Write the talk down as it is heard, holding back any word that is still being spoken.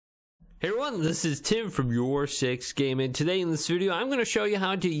Hey everyone, this is Tim from YourSixGaming. Today in this video, I'm going to show you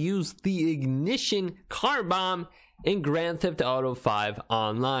how to use the ignition car bomb in Grand Theft Auto 5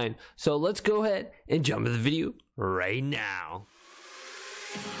 online. So let's go ahead and jump into the video right now.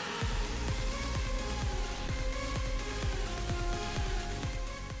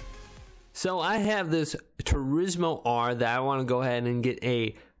 So I have this Turismo R that I want to go ahead and get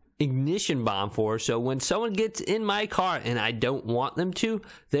a ignition bomb for, so when someone gets in my car and I don't want them to,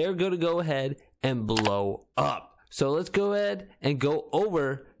 they're going to go ahead and blow up. So let's go ahead and go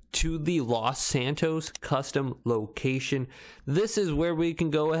over to the LOS Santos Customs location. This is where we can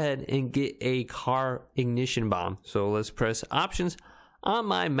go ahead and get a car ignition bomb. So let's press options on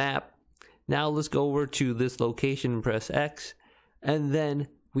my map. Now let's go over to this location and press X, and then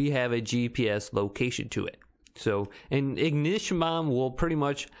we have a GPS location to it. So an ignition bomb will pretty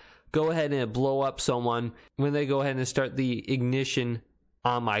much go ahead and blow up someone when they go ahead and start the ignition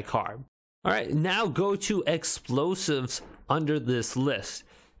on my car. All right, now go to explosives under this list.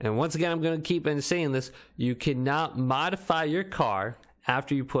 And once again, I'm going to keep on saying this, you cannot modify your car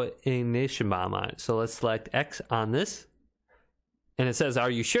after you put an ignition bomb on it. So let's select X on this. And it says, are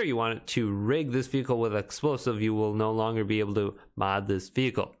you sure you want it to rig this vehicle with explosive? You will no longer be able to mod this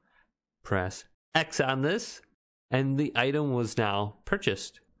vehicle. Press X on this, and the item was now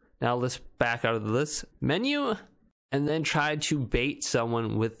purchased. Now let's back out of this menu and then try to bait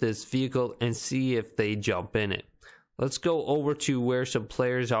someone with this vehicle and see if they jump in it. Let's go over to where some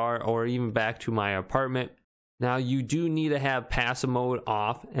players are, or even back to my apartment. Now you do need to have passive mode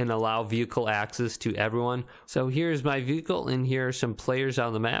off and allow vehicle access to everyone. So here's my vehicle and here are some players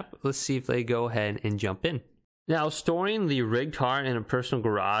on the map. Let's see if they go ahead and jump in. Now, storing the rigged car in a personal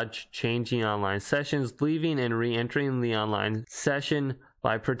garage, changing online sessions, leaving and re-entering the online session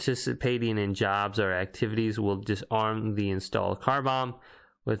by participating in jobs or activities will disarm the installed car bomb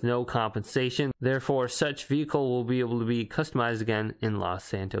with no compensation. Therefore, such vehicle will be able to be customized again in LOS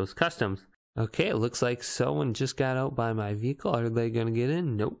Santos Customs. Okay, it looks like someone just got out by my vehicle. Are they going to get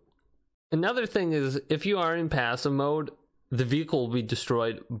in? Nope. Another thing is, if you are in passive mode, the vehicle will be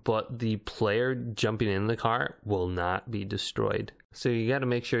destroyed, but the player jumping in the car will not be destroyed. So you got to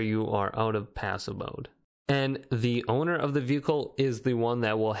make sure you are out of passive mode. And the owner of the vehicle is the one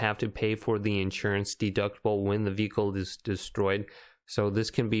that will have to pay for the insurance deductible when the vehicle is destroyed. So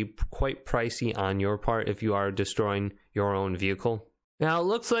this can be quite pricey on your part if you are destroying your own vehicle. Now it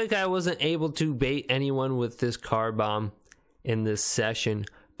looks like I wasn't able to bait anyone with this car bomb in this session.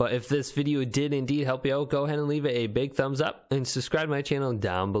 But if this video did indeed help you out, go ahead and leave it a big thumbs up and subscribe to my channel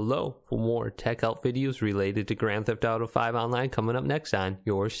down below for more tech help videos related to Grand Theft Auto 5 online coming up next on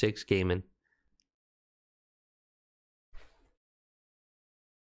YourSixGaming.